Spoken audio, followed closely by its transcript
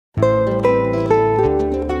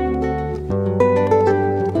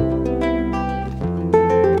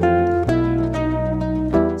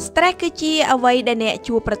stress គឺជាអ្វីដែលអ្នក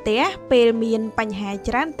ជួបប្រទះពេលមានបញ្ហា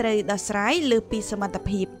ច្រើនត្រូវដោះស្រាយលើពីសមត្ថ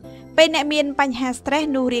ភាពពេលអ្នកមានបញ្ហា stress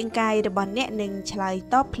នោះរាងកាយរបស់អ្នកនឹងឆ្លើយ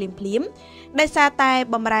តបភ្លាមៗដោយសារតែ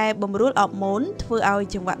បម្រែបម្រួលអរម៉ូនធ្វើឲ្យ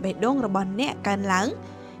ចង្វាក់បេះដូងរបស់អ្នកកើនឡើង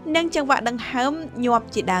និងចង្វាក់ដង្ហើមញាប់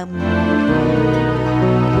ជាដើម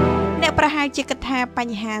អ្នកប្រហែលជាគិតថាប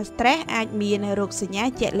ញ្ហា stress អាចមានរោគសញ្ញា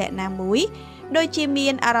ជាក់លាក់ណាមួយដូចជាមា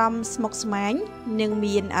នអារម្មណ៍ស្មុគស្មាញនិង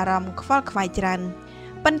មានអារម្មណ៍ខ្វល់ខ្វាយច្រើន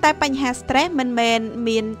ប៉ុន្តែបញ្ហា stress មិនមែន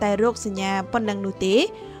មានតែរោគសញ្ញាប៉ុណ្ណឹងនោះទេ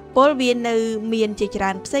ពលវានៅមានជាច្រើ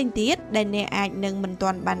នផ្សេងទៀតដែលអ្នកអាចនឹងមិនទា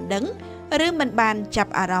ន់បានដឹងឬមិនបានចា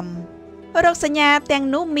ប់អារម្មណ៍រោគសញ្ញាទាំង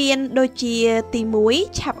នោះមានដូចជាទី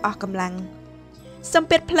1ឆាប់អស់កម្លាំងសម្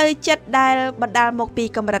ពាធផ្លូវចិត្តដែលបណ្ដាលមកពី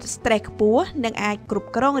កម្រិត stress ខ្ពស់និងអាចគ្រប់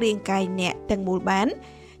គ្រងរាងកាយអ្នកទាំងមូលបាន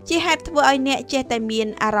ជាហេតុធ្វើឲ្យអ្នកចេះតែមាន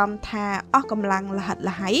អារម្មណ៍ថាអស់កម្លាំងលហិតល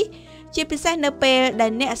ហៃជាពិសេសនៅពេលដែ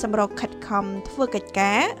លអ្នកសម្រុកខិតខំធ្វើកិច្ច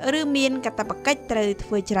ការឬមានកាតព្វកិច្ចត្រូវធ្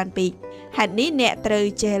វើច្រើនពេកហេតុនេះអ្នកត្រូវ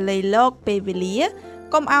ចេះលៃលកពេលវេលា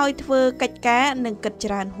កុំឲ្យធ្វើកិច្ចការនិងគិត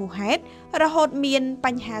ច្រើនហួសហេតុរហូតមានប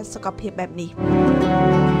ញ្ហាសុខភាពបែបនេះ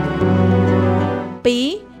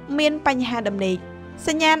 2. មានបញ្ហាដំណេកស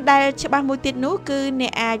ញ្ញាណដែលច្បាស់មួយទៀតនោះគឺអ្ន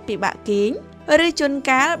កអាចពិបាកគេងឬជួន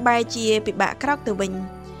កាលបែរជាពិបាកក្រោកទៅវិញ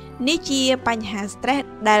នេះជាបញ្ហា stress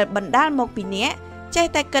ដែលបណ្ដាលមកពីអ្នកចេះ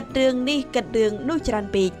តែគិតរឿងនេះគិតរឿងនោះច្រើន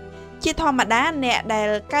ពេកជាធម្មតាអ្នកដែល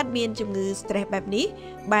កើតមានជំងឺ stress បែបនេះ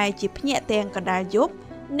បែរជាភ្ញាក់ទាំងកណ្ដាលយប់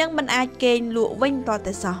និងមិនអាចគេងលក់វិញត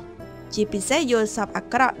ទៅសោះជាពិសេសយល់សប្តិអា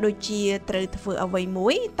ក្រក់ដូចជាត្រូវធ្វើអ្វីមួ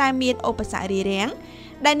យតែមានឧបសគ្គរារាំង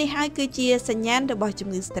ដែលនេះហើយគឺជាសញ្ញាណរបស់ជំ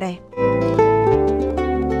ងឺ stress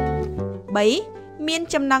 3. មាន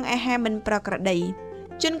ចំណង់អាហារមិនប្រក្រតី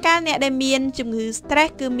ជួនកាលអ្នកដែលមានជំងឺ stress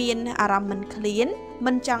គឺមានអារម្មណ៍មិនឃ្លាន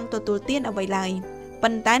មិនចង់ទទួលទានអ្វីឡើយ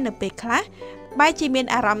ប៉ុន្តែនៅពេលខ្លះបែរជាមាន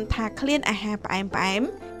អារម្មណ៍ថាឃ្លានអាហារផ្អែម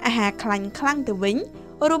អាហារខ្លាញ់ខ្លាំងទៅវិញ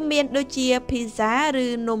រួមមានដូចជាភីហ្សាឬ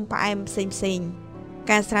នំផ្អែមផ្សេងៗ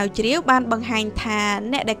ការស្រាវជ្រាវបានបង្ហាញថា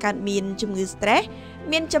អ្នកដែលកើតមានជំងឺ stress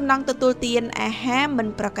មានចំណង់ទទួលទានអាហារមិន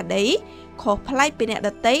ប្រក្រតីខុសប្លែកពីអ្នកដ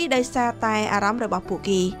ទៃដោយសារតែអារម្មណ៍របស់ពួក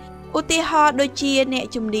គេឧទាហរណ៍ដូចជាអ្នក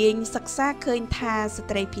ជំនាញសិក្សាឃើញថាស្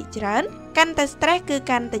ត្រីភាគច្រើនកាន់តែ stress គឺ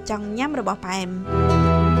កាន់តែចង់ញ៉ាំរបស់ផ្អែម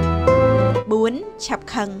 4. ឆាប់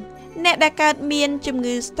ខឹងអ្នកដែលកើតមានជំ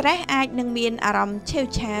ងឺ stress អាចនឹងមានអារម្មណ៍ឆេវ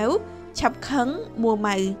ឆាវឆាប់ខឹងមួ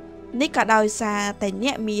ម៉ៅនេះក៏ដោយសារតែអ្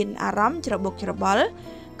នកមានអារម្មណ៍ច្របូកច្របល់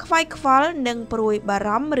ខ្វាយខ្វល់និងព្រួយបារ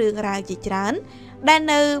ម្ភរឿងរ៉ាវជាច្រើនដែល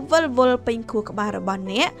នៅវិលវល់ពេញខួរក្បាលរបស់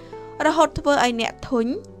អ្នករហូតធ្វើឲ្យអ្នកធុញ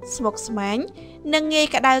ស្មុគស្មាញនិងងាយ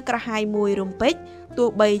ក្តៅក្រហាយមួយរំពេចទោះ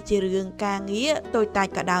បីជារឿងការងារតូចតាច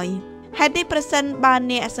ក៏ដោយហេតុនេះប្រសិនបើ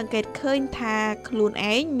អ្នកសង្កេតឃើញថាខ្លួន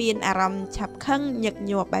ឯងមានអារម្មណ៍ឆាប់ខឹងញឹក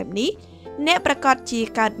ញាប់បែបនេះអ្នកប្រកាសជា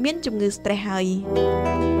កើតមានជំងឺ stress ហើយ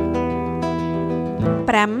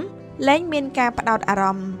 5. លែងមានការផ្ដោតអារ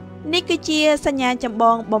ម្មណ៍នេះគឺជាសញ្ញាចម្ប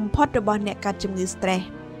ងបំផុតរបស់អ្នកកើតជំងឺ stress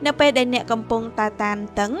នៅពេលដែលអ្នកកំពុងតាន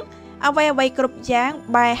តឹងអ្វីគ្រប់យ៉ាង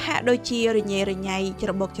បែរហាក់ដូចជារញ៉េរញ៉ៃច្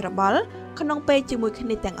របូកច្របល់ក្នុងពេលជាមួយគ្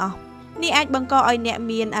នាទាំងអស់នេះអាចបង្កឲ្យអ្នក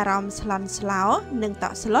មានអារម្មណ៍ស្លន់ស្លោនិងត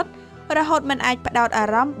ក់ស្លុតរហូតមិនអាចផ្ដោតអា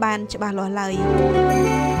រម្មណ៍បានច្បាស់លាស់ឡើយ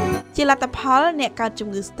ជាលទ្ធផលអ្នកកើតជំ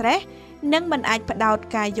ងឺ stress នឹងមិនអាចផ្ដោត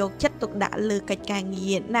ការយកចិត្តទុកដាក់លើកិច្ចការ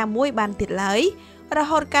ងារណាមួយបានទៀតឡើយរ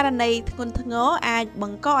ហូតករណីធ្ងន់ធ្ងរអាចប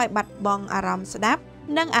ង្កឲ្យបាត់បង់អារម្មណ៍ស្ដាប់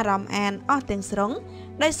និងអារម្មណ៍អានអស់ទាំងស្រុង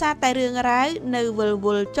ដោយសារតែរឿងរ៉ាវនៅវិលវ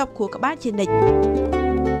ល់ជាប់ខួរក្បាលជានិច្ច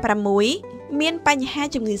 6. មានបញ្ហា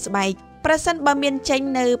ជំងឺស្បែកប្រសិនបើមានចេញ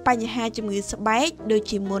នៅបញ្ហាជំងឺស្បែកដូច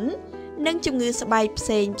ជាមុននិងជំងឺស្បែកផ្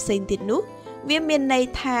សេងទៀតនោះវាមានន័យ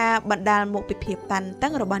ថាបណ្ដាលមកពីភាពតានតឹ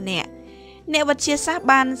ងរបស់អ្នកវិទ្យាសាស្ត្រ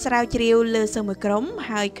បានស្រាវជ្រាវលើសិស្សមួយក្រុម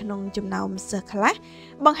ហើយក្នុងចំណោមសិស្សខ្លះ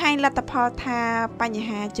បង្ហាញលទ្ធផលថាបញ្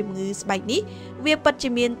ហាជំងឺស្បែកនេះវាពិតជា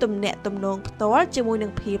មានទំនាក់ទំនងផ្ទាល់ជាមួយនឹ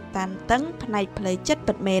ងភាពតានតឹងផ្នែកផ្លូវចិត្ត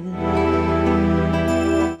ពិតមែន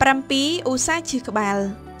 7. ឧស្សាហ៍ឈឺក្បាល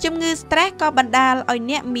ជំងឺ stress ក៏បណ្ដាលឲ្យ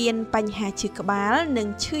អ្នកមានបញ្ហាឈឺក្បាលនិង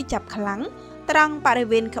ឈឺចាប់ខ្លាំងត្រង់បរិ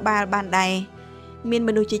វេណក្បាលបានដែរមានម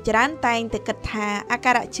នុស្សជាច្រើនតែងតែគិតថាអា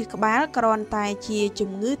ការៈឈឺក្បាលគ្រាន់តែជាជំ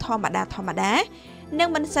ងឺធម្មតានិង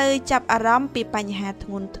មិនសូវចាប់អារម្មណ៍ពីបញ្ហាធ្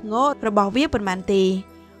ងន់ធ្ងររបស់វាប៉ុន្មានទេ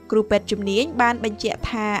គ្រូពេទ្យជំនាញបានបញ្ជាក់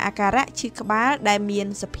ថាអាការៈឈឺក្បាលដែលមាន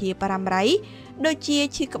សភាពរ៉ាំរ៉ៃដូចជា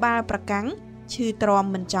ឈឺក្បាលប្រកាំងឈឺទ្រាំ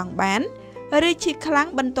មិនចង់បានឬឈឺខ្លាំង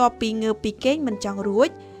បន្ទាប់ពីងើបពីគេងមិនចង់រួច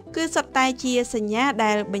គឺសុទ្ធតែជាសញ្ញា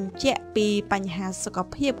ដែលបញ្ជាក់ពីបញ្ហាសុខ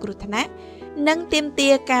ភាពគ្រោះថ្នាក់និងទាមទា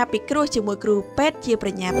រការពិគ្រោះជាមួយគ្រូពេទ្យជាប្រ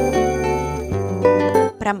ញាប់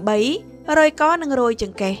 8. រោយកនិងរោយច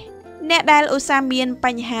ង្កេះអ្នកដែលឧស្សាហ៍មានប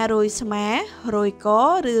ញ្ហារោយស្មារោយក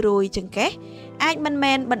ឬរោយចង្កេះ អាចមិន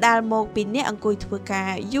មែនបណ្ដាលមកពីអ្នកអង្គុយធ្វើការ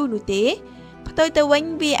យូរនោះទេផ្ទុយទៅវិញ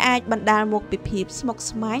វាអាចបណ្ដាលមកពីភាពស្មុគ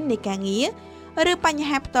ស្មាញនៃការងារឬបញ្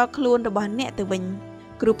ហាផ្ទាល់ខ្លួនរបស់អ្នកទៅវិញ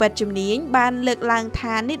គ្រូពេទ្យជំនាញបានលើកឡើង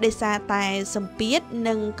ថានេះដោយសារតែសម្ពាធ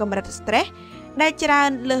និងកម្រិត stress ដែលច្រើន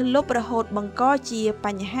លើសលប់រហូតបង្កជាប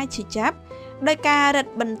ញ្ហាឈឺចាប់ដោយការរឹត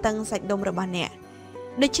បន្តឹងសាច់ដុំរបស់អ្នក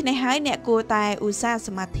ដូច្នេះហើយអ្នកគួរតែឧស្សាហ៍ស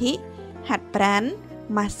មាធិហាត់ប្រាណ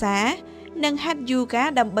ម៉ាស្សានិងហាត់យូហ្គា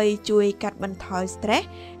ដើម្បីជួយកាត់បន្ថយ stress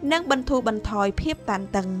និងបន្ធូរបន្ថយភាពតាន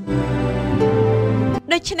តឹង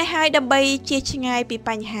ដូច្នេះហើយដើម្បីជៀសឆ្ងាយពី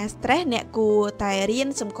បញ្ហា stress អ្នកគួរតែរៀន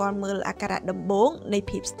សម្គាល់មើលអាការៈដំបូងនៃ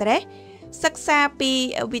ភាព stress សិក្សាពី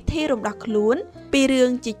វិធីរំដោះខ្លួនពីរឿង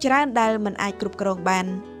ជាច្រើនដែលមិនអាចគ្រប់គ្រងបាន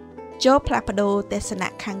ចូលផ្លាស់ប្ដូរទស្សនៈ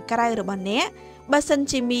ខាងក្រៅរបស់អ្នកបើសិន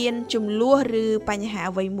ជាមានចំនួនឬបញ្ហា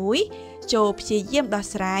អ្វីមួយចូលព្យាយាមដោះ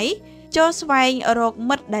ស្រាយចូលស្វែងរក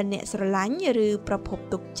មិត្តដែលអ្នកស្រឡាញ់ឬប្រភព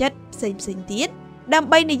ទុកចិត្តផ្សេងៗទៀតដើម្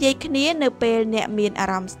បីនិយាយគ្នានៅពេលអ្នកមានអា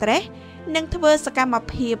រម្មណ៍ stress និងធ្វើសកម្ម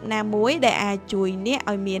ភាពណាមួយដែលអាចជួយអ្នក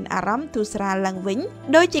ឲ្យមានអារម្មណ៍ធូរស្រាលឡើងវិញ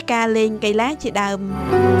ដូចជាការលេងកីឡាជាដើ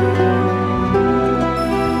ម